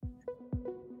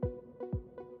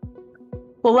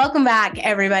Well, welcome back,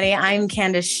 everybody. I'm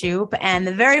Candace Shoup, and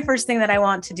the very first thing that I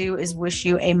want to do is wish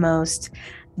you a most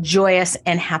joyous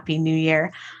and happy new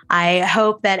year. I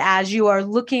hope that as you are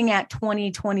looking at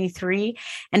 2023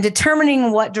 and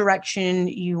determining what direction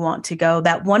you want to go,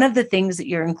 that one of the things that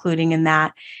you're including in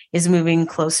that is moving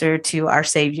closer to our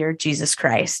Savior, Jesus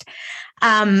Christ.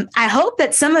 I hope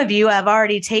that some of you have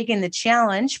already taken the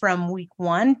challenge from week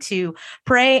 1 to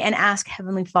pray and ask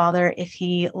Heavenly Father if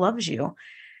He loves you.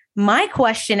 My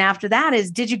question after that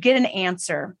is, did you get an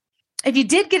answer? If you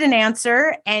did get an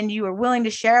answer and you are willing to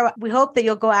share, we hope that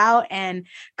you'll go out and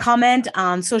comment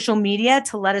on social media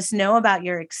to let us know about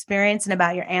your experience and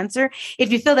about your answer.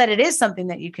 If you feel that it is something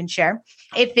that you can share.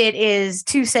 If it is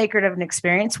too sacred of an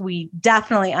experience, we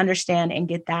definitely understand and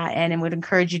get that and would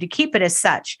encourage you to keep it as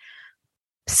such.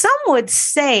 Some would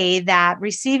say that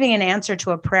receiving an answer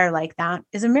to a prayer like that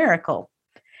is a miracle.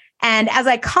 And as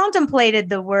I contemplated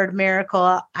the word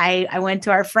miracle, I went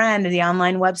to our friend, the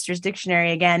online Webster's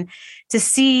Dictionary again, to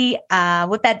see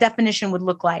what that definition would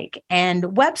look like.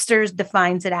 And Webster's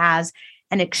defines it as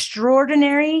an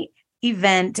extraordinary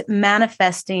event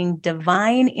manifesting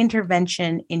divine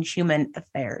intervention in human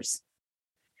affairs.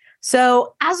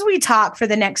 So as we talk for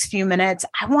the next few minutes,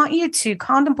 I want you to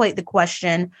contemplate the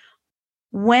question,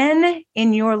 when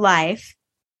in your life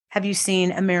have you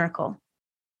seen a miracle?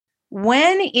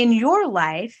 When in your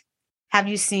life have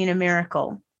you seen a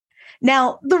miracle?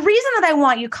 Now, the reason that I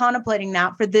want you contemplating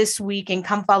that for this week and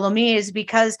Come Follow Me is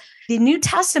because the New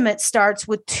Testament starts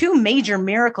with 2 major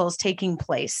miracles taking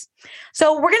place.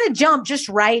 So we're going to jump just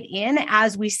right in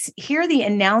as we hear the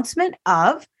announcement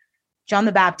of John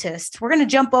the Baptist. We're going to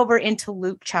jump over into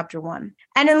Luke chapter 1.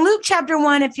 And in Luke chapter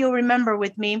 1, if you'll remember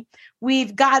with me,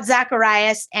 we've got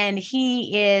Zacharias and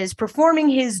he is performing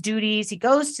his duties. He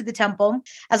goes to the temple.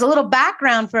 As a little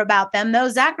background about them, though,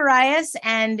 Zacharias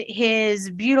and his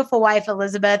beautiful wife,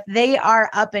 Elizabeth, they are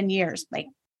up in years, like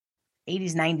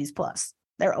 80s, 90s plus.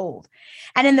 They're old.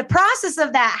 And in the process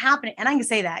of that happening, and I can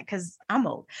say that because I'm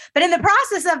old, but in the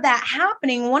process of that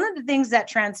happening, one of the things that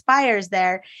transpires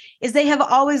there is they have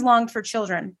always longed for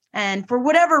children and for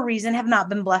whatever reason have not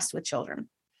been blessed with children.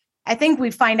 I think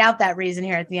we find out that reason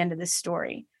here at the end of this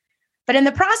story. But in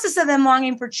the process of them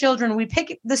longing for children, we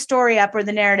pick the story up or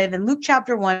the narrative in Luke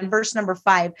chapter 1, verse number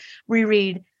 5, we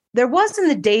read, "There was in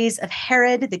the days of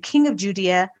Herod, the king of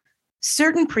Judea,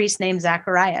 certain priest named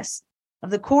Zacharias, of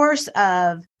the course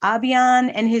of Abian,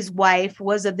 and his wife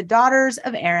was of the daughters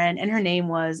of Aaron, and her name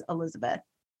was Elizabeth.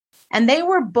 And they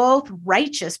were both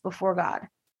righteous before God."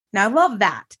 Now, I love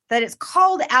that it's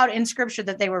called out in scripture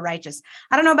that they were righteous.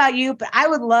 I don't know about you, but I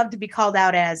would love to be called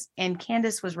out as, and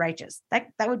Candace was righteous.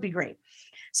 That would be great.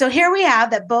 So here we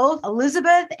have that both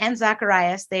Elizabeth and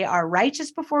Zacharias, they are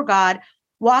righteous before God,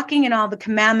 walking in all the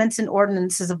commandments and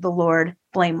ordinances of the Lord,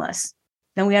 blameless.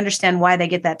 Then we understand why they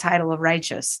get that title of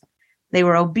righteous. They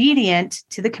were obedient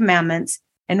to the commandments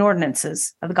and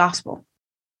ordinances of the gospel.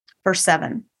 Verse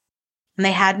 7, "And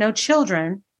they had no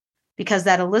children because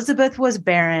that Elizabeth was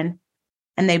barren,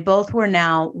 and they both were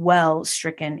now well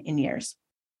stricken in years."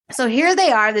 So here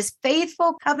they are, this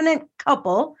faithful covenant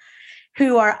couple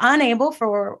who are unable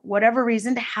for whatever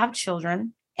reason to have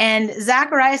children. And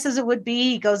Zacharias, as it would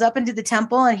be, he goes up into the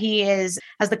temple and he is,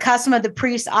 as the custom of the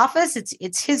priest's office,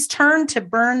 it's his turn to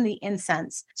burn the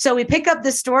incense. So we pick up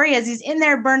the story as he's in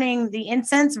there burning the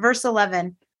incense, verse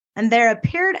 11. "And there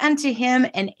appeared unto him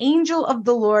an angel of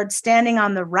the Lord standing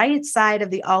on the right side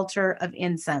of the altar of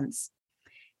incense.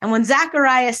 And when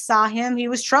Zacharias saw him, he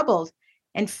was troubled,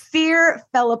 and fear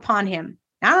fell upon him."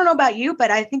 Now, I don't know about you,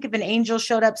 but I think if an angel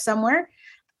showed up somewhere,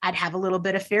 I'd have a little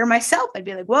bit of fear myself. I'd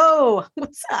be like, whoa,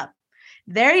 what's up?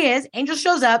 There he is. Angel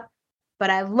shows up, but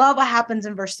I love what happens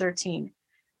in verse 13.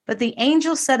 "But the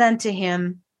angel said unto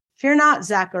him, Fear not,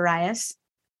 Zacharias,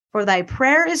 for thy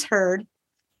prayer is heard,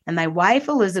 and thy wife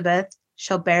Elizabeth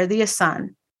shall bear thee a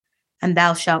son, and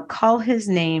thou shalt call his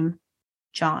name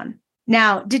John."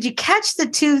 Now, did you catch the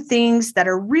 2 things that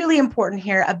are really important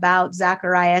here about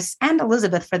Zacharias and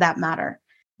Elizabeth for that matter?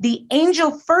 The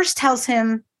angel first tells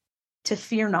him to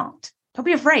fear not. Don't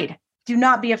be afraid. Do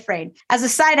not be afraid. As a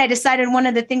side, I decided one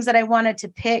of the things that I wanted to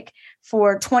pick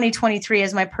for 2023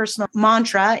 as my personal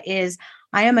mantra is,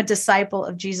 I am a disciple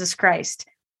of Jesus Christ.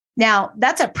 Now,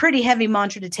 that's a pretty heavy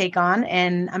mantra to take on,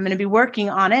 and I'm going to be working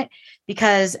on it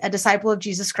because a disciple of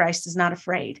Jesus Christ is not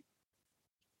afraid.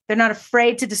 They're not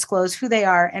afraid to disclose who they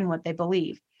are and what they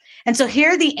believe. And so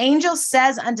here the angel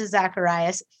says unto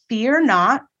Zacharias, "Fear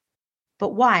not,"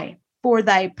 but why? "For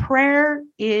thy prayer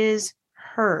is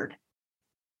heard."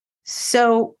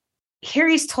 So here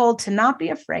he's told to not be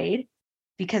afraid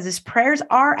because his prayers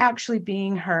are actually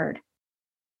being heard.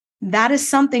 that is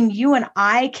something you and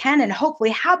I can and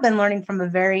hopefully have been learning from a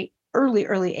very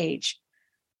early age,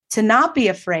 to not be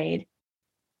afraid,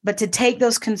 but to take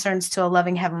those concerns to a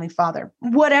loving Heavenly Father,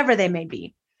 whatever they may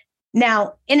be.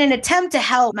 Now, in an attempt to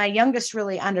help my youngest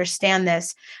really understand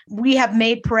this, we have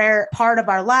made prayer part of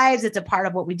our lives. It's a part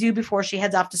of what we do before she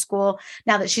heads off to school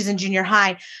now that she's in junior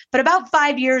high. But about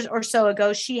 5 years or so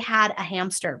ago, she had a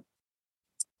hamster.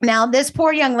 Now, this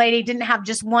poor young lady didn't have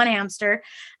just one hamster.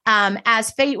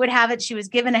 As fate would have it, she was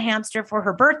given a hamster for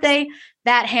her birthday.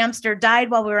 That hamster died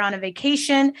while we were on a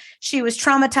vacation. She was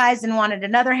traumatized and wanted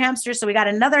another hamster. So we got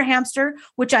another hamster,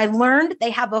 which I learned they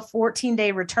have a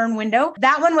 14-day return window.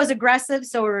 That one was aggressive,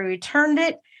 so we returned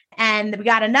it. And we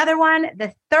got another one.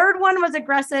 The third one was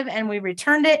aggressive and we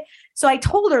returned it. So I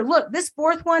told her, look, this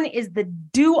fourth one is the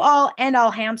do all end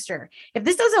all hamster. If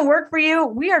this doesn't work for you,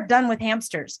 we are done with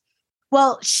hamsters.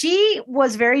 Well, she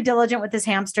was very diligent with this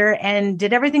hamster and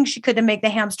did everything she could to make the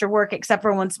hamster work, except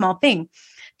for one small thing.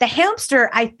 The hamster,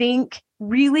 I think,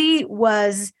 really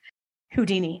was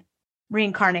Houdini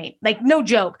reincarnate. Like, no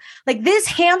joke. Like, this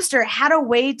hamster had a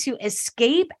way to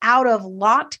escape out of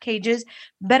locked cages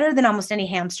better than almost any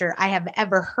hamster I have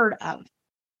ever heard of.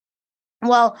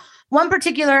 Well, one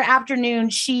particular afternoon,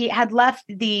 she had left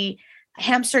the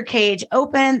hamster cage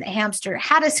open. The hamster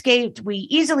had escaped. We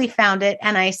easily found it.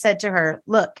 And I said to her,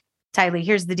 look, Tylee,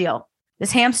 here's the deal.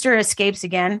 This hamster escapes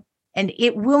again, and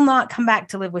it will not come back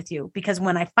to live with you, because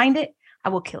when I find it, I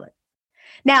will kill it.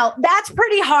 Now, that's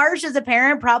pretty harsh as a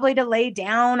parent, probably to lay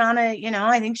down on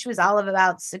I think she was all of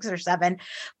about 6 or 7.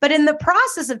 But in the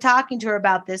process of talking to her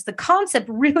about this, the concept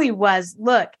really was,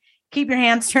 look, keep your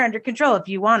hamster under control if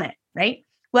you want it, right?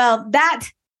 Well, that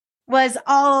was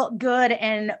all good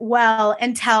and well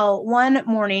until one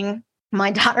morning,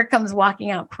 my daughter comes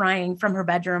walking out crying from her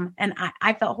bedroom. And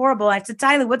I felt horrible. I said,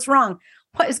 Tylee, what's wrong?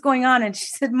 What is going on? And she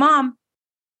said, Mom,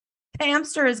 the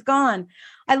hamster is gone.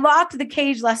 I locked the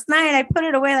cage last night. I put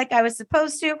it away like I was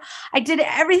supposed to. I did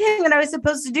everything that I was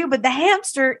supposed to do, but the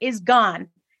hamster is gone.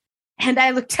 And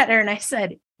I looked at her and I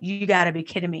said, you got to be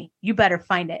kidding me. You better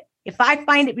find it. If I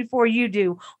find it before you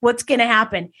do, what's going to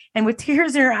happen? And with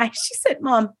tears in her eyes, she said,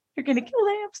 Mom, you're going to kill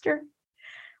the hamster.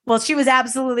 Well, she was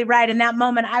absolutely right. In that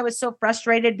moment, I was so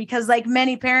frustrated because, like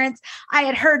many parents, I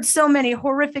had heard so many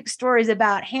horrific stories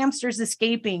about hamsters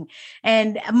escaping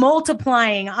and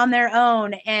multiplying on their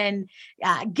own and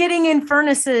getting in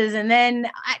furnaces. And then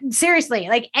seriously,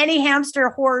 like any hamster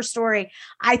horror story,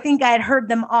 I think I had heard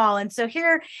them all. And so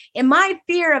here in my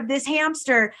fear of this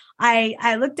hamster,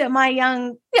 I looked at my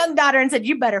young daughter and said,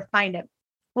 you better find it.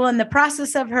 Well, in the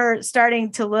process of her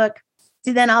starting to look,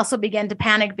 she then also began to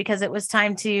panic because it was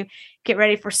time to get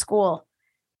ready for school.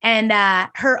 And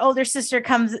her older sister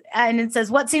comes in and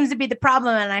says, what seems to be the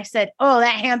problem? And I said, oh,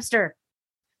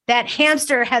 that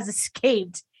hamster has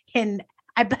escaped, and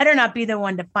I better not be the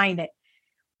one to find it.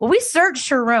 Well, we searched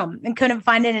her room and couldn't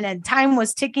find it. And time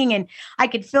was ticking and I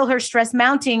could feel her stress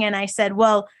mounting. And I said,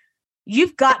 well,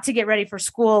 you've got to get ready for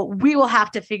school. We will have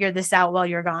to figure this out while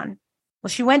you're gone. Well,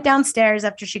 she went downstairs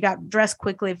after she got dressed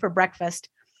quickly for breakfast.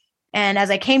 And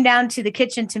as I came down to the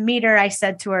kitchen to meet her, I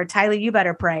said to her, Tylee, you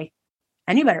better pray.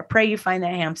 And you better pray you find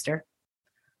that hamster.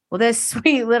 Well, this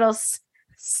sweet little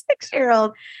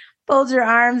 6-year-old folds her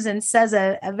arms and says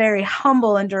a very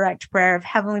humble and direct prayer of,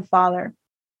 Heavenly Father,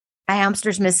 a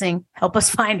hamster's missing. Help us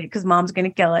find it because Mom's going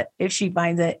to kill it if she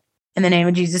finds it. In the name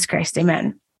of Jesus Christ,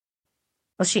 amen.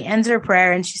 Well, she ends her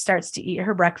prayer and she starts to eat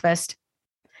her breakfast.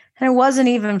 And it wasn't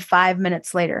even 5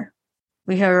 minutes later,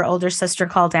 we hear her older sister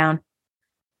call down,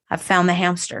 I've found the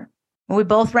hamster. And we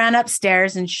both ran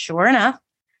upstairs, and sure enough,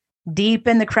 deep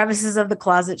in the crevices of the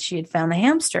closet, she had found the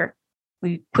hamster.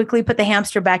 We quickly put the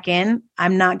hamster back in.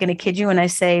 I'm not going to kid you when I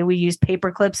say we used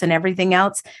paper clips and everything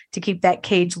else to keep that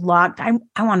cage locked. I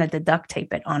wanted to duct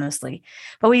tape it, honestly.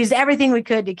 But we used everything we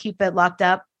could to keep it locked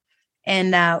up,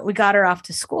 and we got her off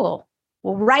to school.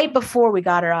 Well, right before we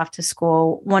got her off to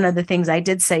school, one of the things I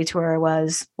did say to her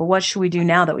was, well, what should we do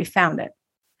now that we found it?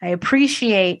 I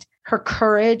appreciate her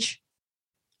courage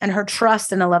and her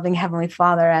trust in a loving Heavenly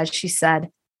Father, as she said,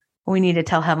 we need to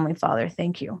tell Heavenly Father,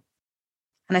 thank you.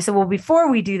 And I said, well, before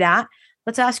we do that,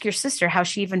 let's ask your sister how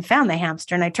she even found the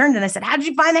hamster. And I turned and I said, how did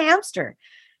you find the hamster?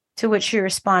 To which she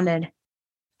responded,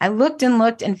 I looked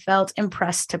and felt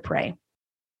impressed to pray.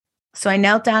 So I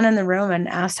knelt down in the room and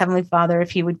asked Heavenly Father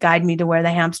if he would guide me to where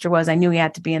the hamster was. I knew he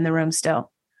had to be in the room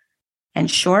still.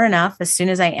 And sure enough, as soon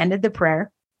as I ended the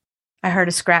prayer, I heard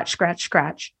a scratch, scratch,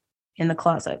 scratch in the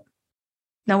closet.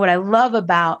 Now, what I love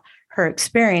about her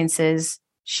experience is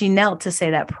she knelt to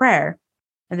say that prayer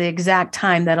at the exact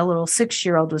time that a little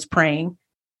 6-year-old was praying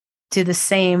to the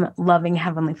same loving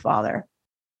Heavenly Father.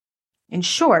 In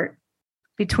short,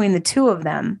 between the two of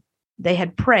them, they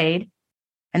had prayed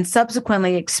and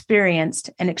subsequently experienced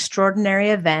an extraordinary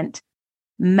event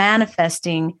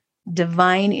manifesting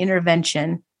divine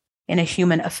intervention in a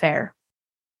human affair.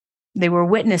 They were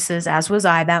witnesses, as was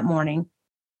I that morning,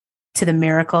 to the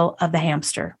miracle of the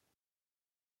hamster,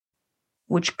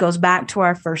 which goes back to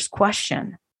our first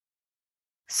question.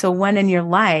 So when in your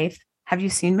life have you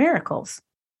seen miracles?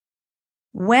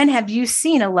 When have you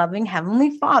seen a loving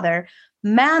Heavenly Father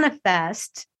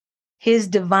manifest his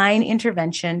divine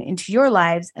intervention into your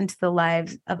lives and to the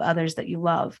lives of others that you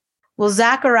love? Well,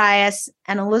 Zacharias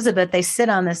and Elizabeth, they sit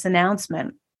on this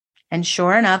announcement. And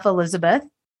sure enough, Elizabeth,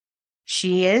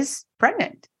 she is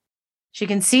pregnant. She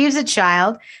conceives a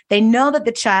child. They know that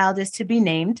the child is to be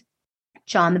named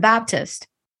John the Baptist.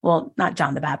 Well, not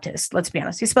John the Baptist. Let's be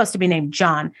honest. He's supposed to be named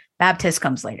John. Baptist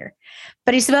comes later.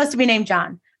 But he's supposed to be named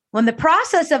John. When the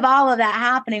process of all of that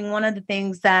happening, one of the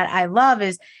things that I love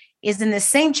is in the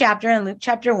same chapter, in Luke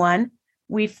chapter 1,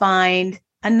 we find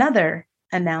another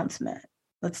announcement.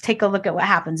 Let's take a look at what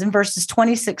happens in verses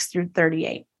 26 through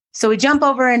 38. So we jump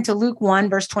over into Luke 1,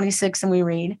 verse 26, and we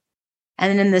read,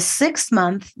 "And in the 6th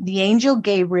month, the angel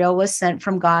Gabriel was sent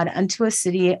from God unto a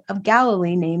city of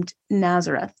Galilee named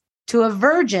Nazareth, to a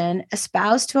virgin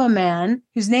espoused to a man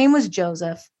whose name was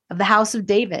Joseph, of the house of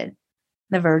David.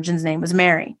 The virgin's name was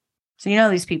Mary." So you know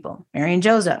these people, Mary and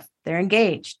Joseph, they're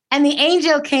engaged. "And the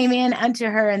angel came in unto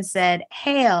her and said,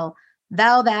 Hail,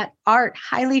 thou that art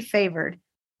highly favored.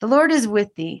 The Lord is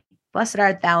with thee. Blessed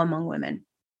art thou among women.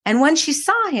 And when she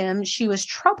saw him, she was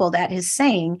troubled at his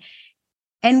saying,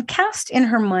 and cast in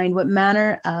her mind what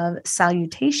manner of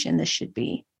salutation this should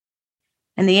be.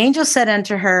 And the angel said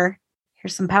unto her,"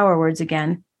 here's some power words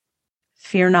again,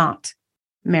 "Fear not,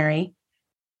 Mary,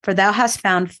 for thou hast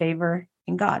found favor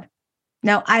in God."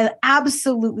 Now, I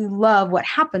absolutely love what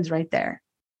happens right there.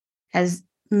 As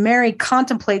Mary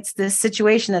contemplates this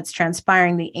situation that's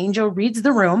transpiring, the angel reads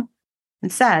the room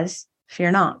and says,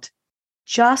 "Fear not,"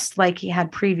 just like he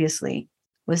had previously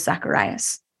with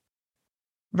Zacharias.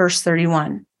 Verse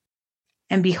 31,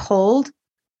 "And behold,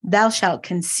 thou shalt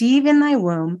conceive in thy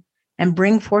womb and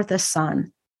bring forth a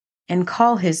son, and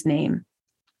call his name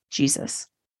Jesus."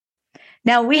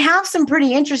 Now, we have some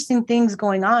pretty interesting things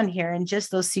going on here in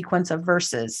just those sequence of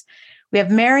verses. We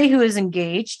have Mary, who is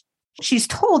engaged. She's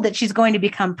told that she's going to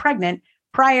become pregnant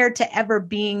prior to ever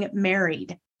being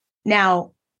married.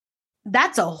 Now,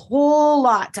 that's a whole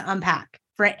lot to unpack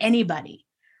for anybody,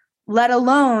 let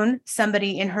alone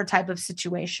somebody in her type of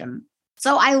situation.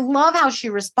 So I love how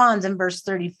she responds in verse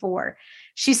 34.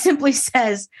 She simply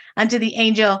says unto the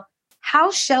angel, "How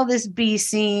shall this be,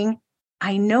 seeing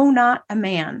I know not a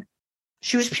man?"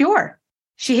 She was pure.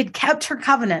 She had kept her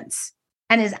covenants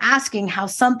and is asking how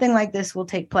something like this will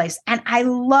take place. And I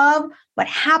love what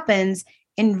happens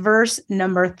in verse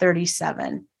number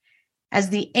 37. As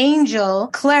the angel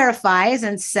clarifies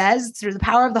and says through the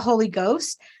power of the Holy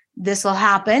Ghost, this will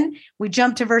happen. We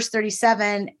jump to verse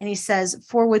 37 and he says,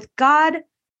 "For with God,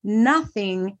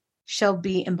 nothing shall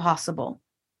be impossible."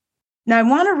 Now I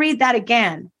want to read that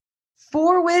again.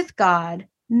 For with God,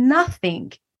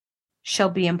 nothing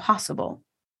shall be impossible.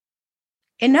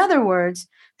 In other words,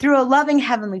 through a loving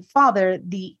Heavenly Father,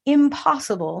 the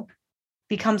impossible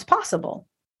becomes possible.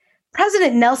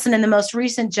 President Nelson, in the most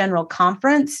recent General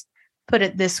Conference, put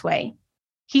it this way.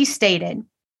 He stated,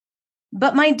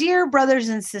 "But my dear brothers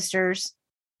and sisters,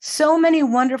 so many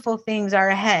wonderful things are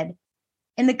ahead.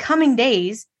 In the coming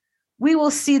days, we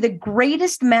will see the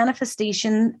greatest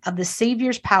manifestation of the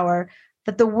Savior's power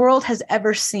that the world has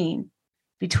ever seen.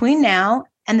 Between now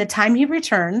and the time he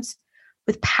returns,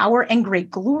 with power and great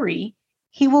glory,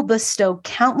 he will bestow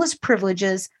countless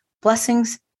privileges,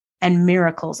 blessings, and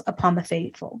miracles upon the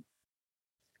faithful."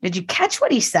 Did you catch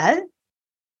what he said?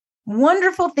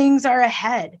 Wonderful things are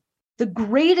ahead. The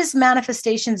greatest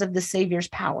manifestations of the Savior's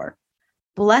power,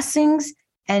 blessings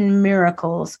and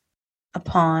miracles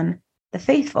upon the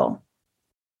faithful.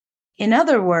 In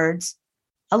other words,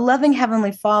 a loving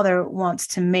Heavenly Father wants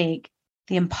to make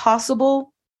the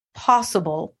impossible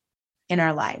possible in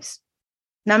our lives.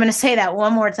 Now I'm going to say that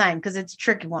one more time because it's a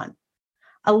tricky one.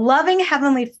 A loving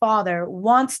Heavenly Father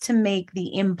wants to make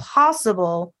the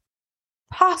impossible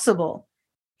possible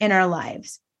in our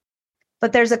lives.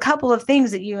 But there's a couple of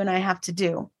things that you and I have to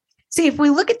do. See, if we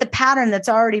look at the pattern that's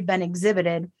already been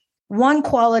exhibited, one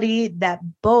quality that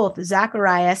both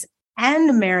Zacharias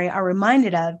and Mary are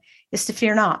reminded of is to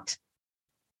fear not,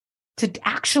 to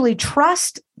actually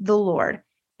trust the Lord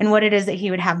and what it is that he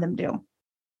would have them do.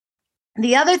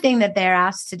 The other thing that they're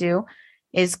asked to do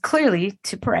is clearly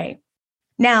to pray.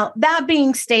 Now, that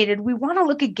being stated, we want to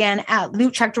look again at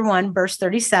Luke chapter 1, verse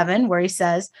 37, where he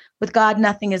says, with God,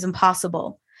 nothing is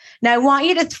impossible. Now, I want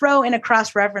you to throw in a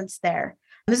cross-reference there.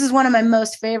 This is one of my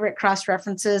most favorite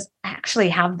cross-references. I actually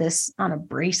have this on a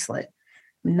bracelet.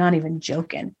 I'm not even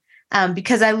joking,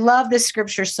 because I love this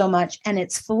scripture so much, and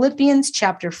it's Philippians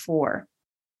chapter 4.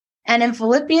 And in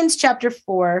Philippians chapter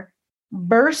 4,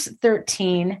 verse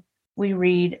 13, we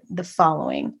read the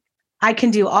following: I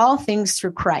can do all things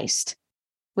through Christ,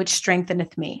 which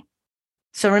strengtheneth me.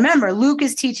 So remember, Luke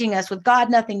is teaching us with God,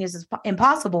 nothing is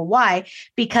impossible. Why?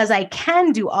 Because I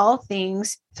can do all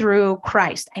things through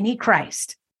Christ. I need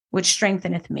Christ, which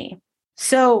strengtheneth me.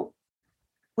 So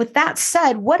with that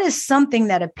said, what is something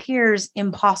that appears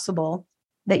impossible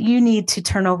that you need to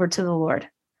turn over to the Lord?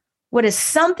 What is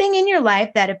something in your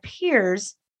life that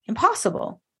appears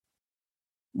impossible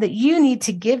that you need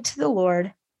to give to the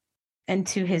Lord and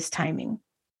to his timing?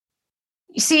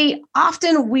 You see,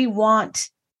 often we want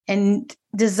and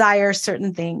desire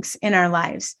certain things in our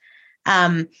lives.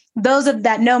 Those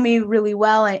that know me really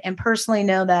well and personally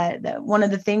know that one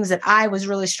of the things that I was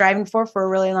really striving for a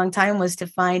really long time was to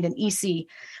find an EC.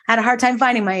 I had a hard time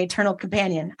finding my eternal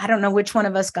companion. I don't know which one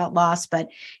of us got lost, but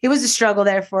it was a struggle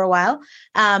there for a while.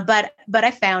 But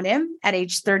I found him at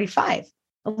age 35,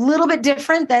 a little bit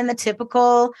different than the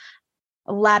typical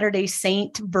Latter-day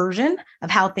Saint version of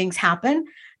how things happen.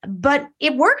 But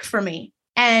it worked for me.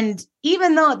 And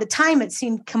even though at the time it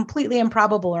seemed completely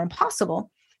improbable or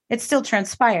impossible, it still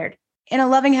transpired in a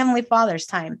loving Heavenly Father's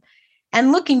time.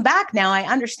 And looking back now, I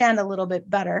understand a little bit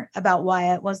better about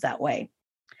why it was that way.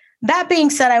 That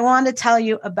being said, I want to tell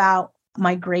you about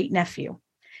my great nephew.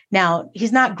 Now,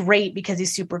 he's not great because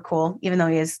he's super cool, even though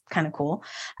he is kind of cool,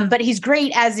 but he's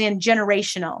great as in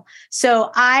generational. So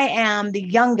I am the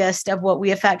youngest of what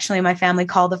we affectionately in my family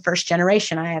call the first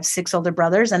generation. I have 6 older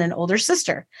brothers and an older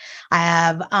sister. I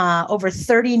have over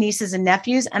 30 nieces and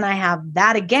nephews, and I have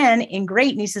that again in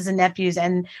great nieces and nephews,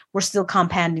 and we're still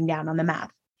compounding down on the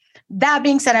math. That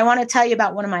being said, I want to tell you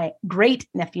about one of my great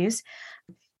nephews.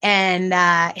 And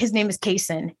his name is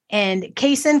Kaysen. And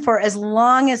Kaysen, for as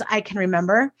long as I can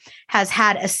remember, has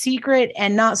had a secret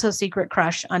and not so secret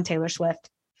crush on Taylor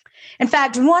Swift. In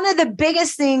fact, one of the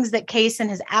biggest things that Kaysen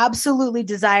has absolutely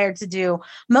desired to do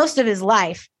most of his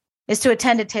life is to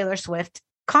attend a Taylor Swift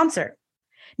concert.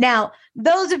 Now,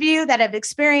 those of you that have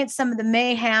experienced some of the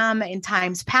mayhem in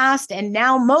times past, and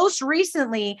now most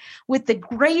recently with the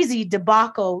crazy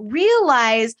debacle,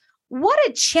 realize what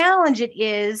a challenge it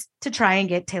is to try and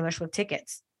get Taylor Swift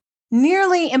tickets.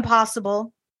 Nearly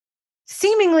impossible,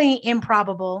 seemingly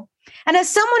improbable. And as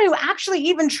someone who actually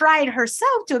even tried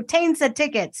herself to obtain said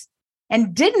tickets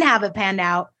and didn't have it panned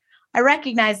out, I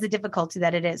recognize the difficulty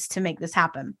that it is to make this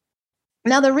happen.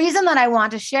 Now, the reason that I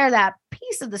want to share that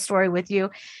piece of the story with you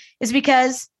is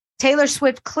because Taylor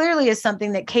Swift clearly is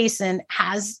something that Kaysen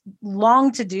has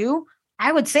longed to do,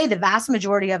 I would say the vast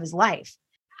majority of his life.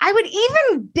 I would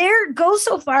even dare go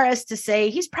so far as to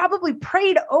say he's probably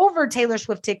prayed over Taylor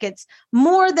Swift tickets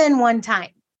more than one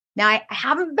time. Now, I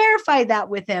haven't verified that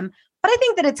with him, but I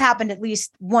think that it's happened at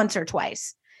least once or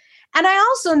twice. And I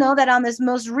also know that on this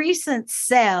most recent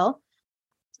sale,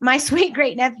 my sweet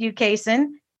great nephew, Kaysen,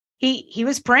 he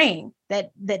was praying that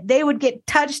they would get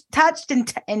touched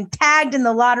and tagged in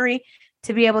the lottery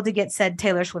to be able to get said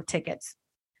Taylor Swift tickets.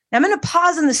 Now, I'm going to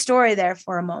pause in the story there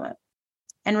for a moment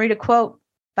and read a quote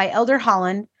by Elder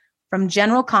Holland from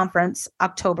General Conference,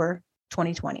 October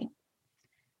 2020.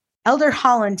 Elder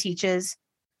Holland teaches,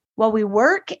 while we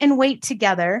work and wait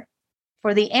together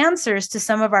for the answers to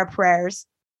some of our prayers,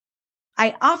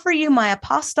 I offer you my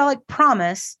apostolic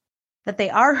promise that they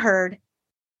are heard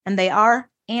and they are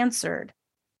answered,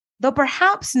 though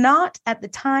perhaps not at the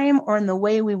time or in the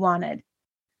way we wanted,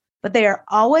 but they are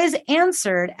always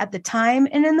answered at the time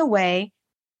and in the way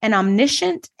an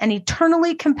omniscient and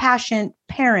eternally compassionate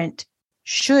parent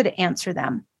should answer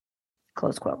them.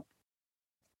 Close quote.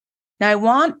 Now, I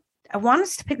want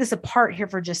us to pick this apart here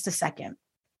for just a second.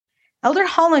 Elder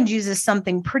Holland uses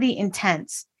something pretty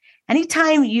intense.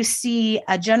 Anytime you see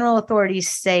a general authority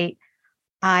say,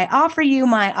 I offer you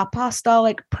my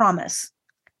apostolic promise,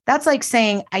 that's like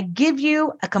saying, I give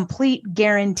you a complete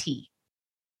guarantee.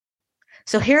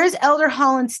 So here is Elder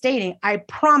Holland stating, I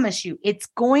promise you it's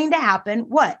going to happen.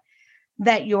 What?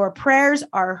 That your prayers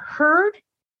are heard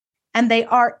and they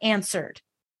are answered.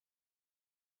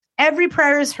 Every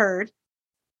prayer is heard.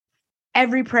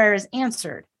 Every prayer is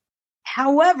answered.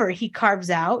 However, he carves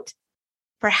out,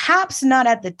 perhaps not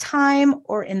at the time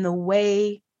or in the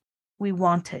way we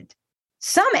wanted.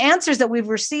 Some answers that we've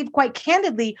received, quite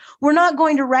candidly, we're not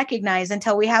going to recognize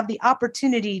until we have the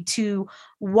opportunity to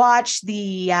watch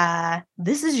the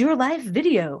This Is Your Life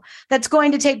video that's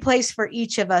going to take place for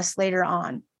each of us later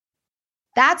on.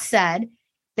 That said,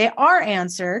 they are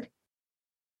answered.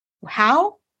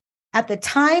 How? At the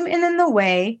time and in the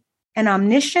way an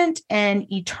omniscient and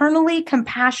eternally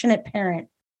compassionate parent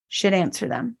should answer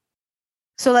them.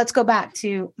 So let's go back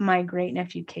to my great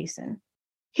nephew, Kason.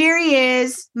 Here he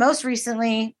is, most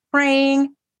recently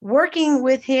praying, working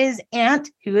with his aunt,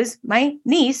 who is my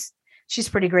niece. She's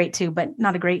pretty great too, but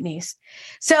not a great niece.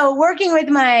 So working with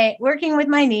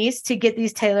my niece to get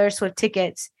these Taylor Swift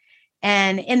tickets.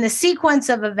 And in the sequence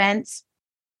of events,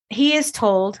 he is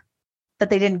told that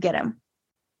they didn't get him.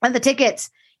 And the tickets,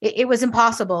 it was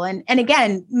impossible. And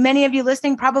again, many of you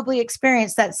listening probably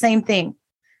experienced that same thing,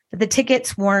 that the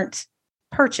tickets weren't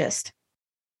purchased.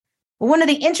 Well, one of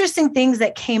the interesting things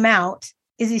that came out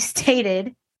is he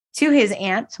stated to his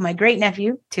aunt, so my great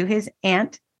nephew, to his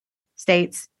aunt,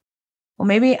 states, well,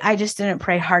 maybe I just didn't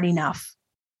pray hard enough.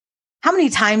 How many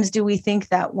times do we think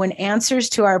that when answers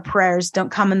to our prayers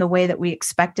don't come in the way that we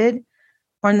expected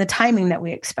or in the timing that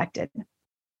we expected?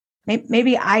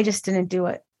 Maybe I just didn't do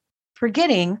it.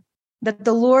 Forgetting that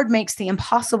the Lord makes the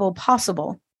impossible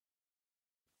possible,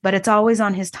 but it's always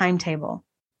on his timetable.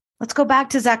 Let's go back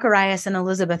to Zacharias and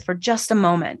Elizabeth for just a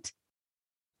moment.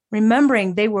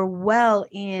 Remembering they were well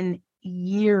in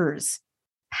years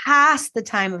past the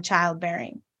time of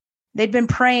childbearing. They'd been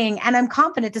praying, and I'm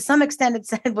confident to some extent it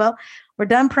said, well, we're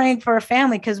done praying for a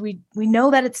family because we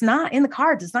know that it's not in the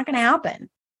cards. It's not going to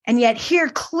happen. And yet here,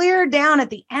 clear down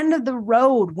at the end of the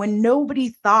road when nobody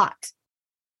thought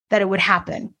that it would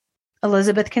happen,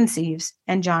 Elizabeth conceives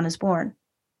and John is born.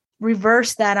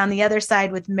 Reverse that on the other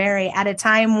side with Mary at a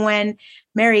time when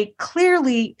Mary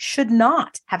clearly should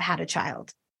not have had a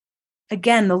child.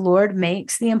 Again, the Lord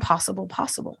makes the impossible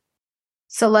possible.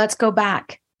 So let's go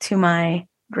back to my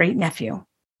great nephew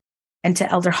and to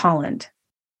Elder Holland.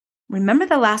 Remember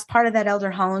the last part of that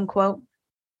Elder Holland quote?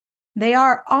 They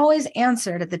are always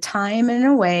answered at the time and in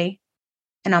a way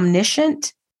an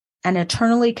omniscient and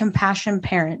eternally compassionate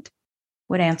parent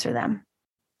would answer them.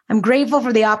 I'm grateful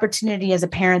for the opportunity as a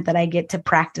parent that I get to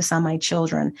practice on my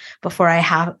children before I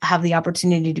have the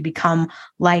opportunity to become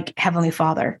like Heavenly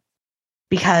Father,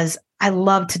 because I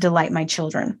love to delight my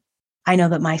children. I know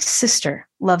that my sister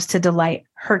loves to delight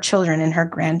her children and her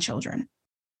grandchildren.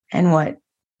 And what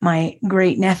my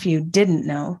great nephew didn't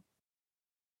know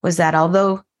was that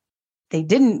although they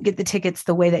didn't get the tickets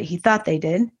the way that he thought they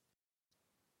did,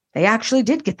 they actually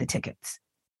did get the tickets.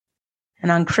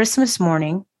 And on Christmas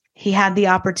morning, he had the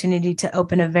opportunity to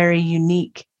open a very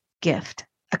unique gift,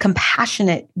 a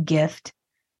compassionate gift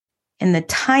in the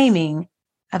timing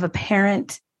of a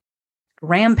parent,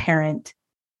 grandparent,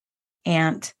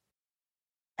 aunt,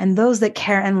 and those that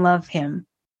care and love him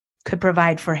could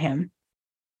provide for him.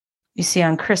 You see,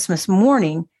 on Christmas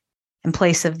morning, in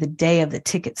place of the day of the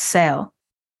ticket sale,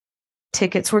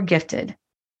 tickets were gifted,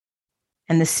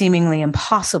 and the seemingly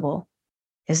impossible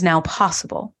is now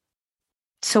possible.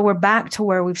 So we're back to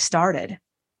where we've started.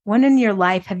 When in your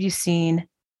life have you seen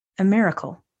a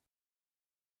miracle?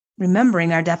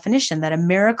 Remembering our definition that a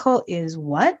miracle is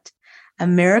what? A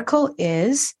miracle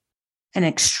is an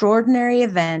extraordinary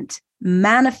event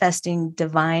manifesting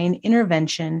divine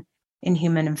intervention in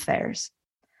human affairs.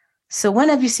 So when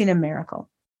have you seen a miracle?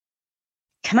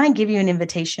 Can I give you an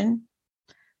invitation?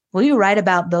 Will you write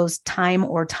about those time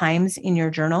or times in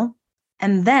your journal?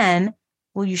 And then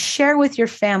will you share with your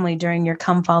family during your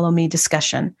Come Follow Me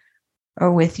discussion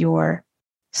or with your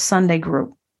Sunday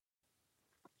group?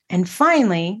 And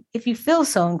finally, if you feel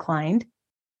so inclined,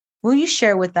 will you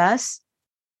share with us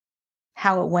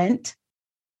how it went?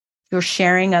 Your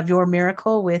sharing of your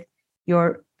miracle with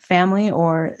your family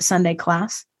or Sunday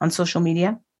class on social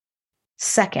media?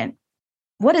 Second,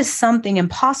 what is something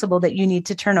impossible that you need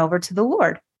to turn over to the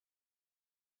Lord?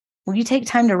 Will you take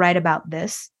time to write about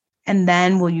this? And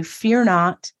then will you fear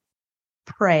not,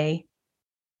 pray,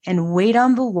 and wait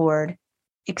on the Lord,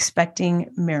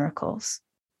 expecting miracles?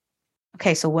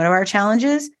 Okay, so what are our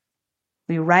challenges?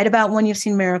 Will you write about when you've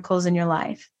seen miracles in your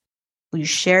life? Will you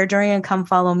share during a Come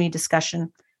Follow Me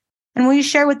discussion? And will you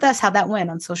share with us how that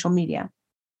went on social media?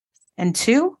 And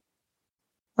 2,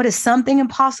 what is something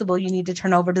impossible you need to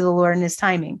turn over to the Lord in his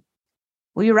timing?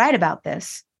 Will you write about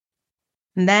this?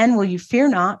 And then will you fear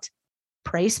not,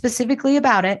 pray specifically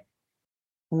about it,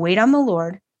 wait on the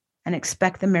Lord, and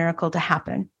expect the miracle to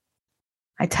happen?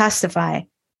 I testify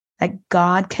that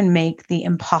God can make the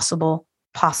impossible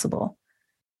possible.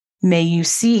 May you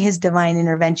see his divine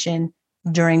intervention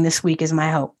during this week is my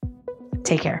hope.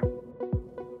 Take care.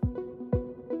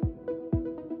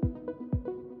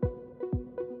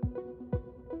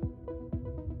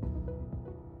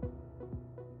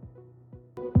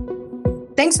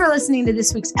 Thanks for listening to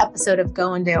this week's episode of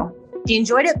Go and Do. If you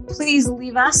enjoyed it, please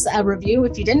leave us a review.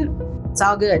 If you didn't, it's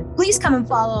all good. Please come and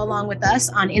follow along with us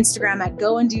on Instagram at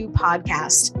Go and Do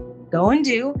Podcast. Go and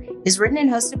Do is written and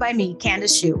hosted by me,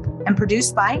 Candace Shoup, and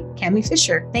produced by Cami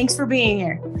Fisher. Thanks for being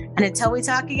here. And until we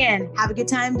talk again, have a good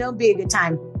time. Don't be a good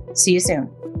time. See you soon.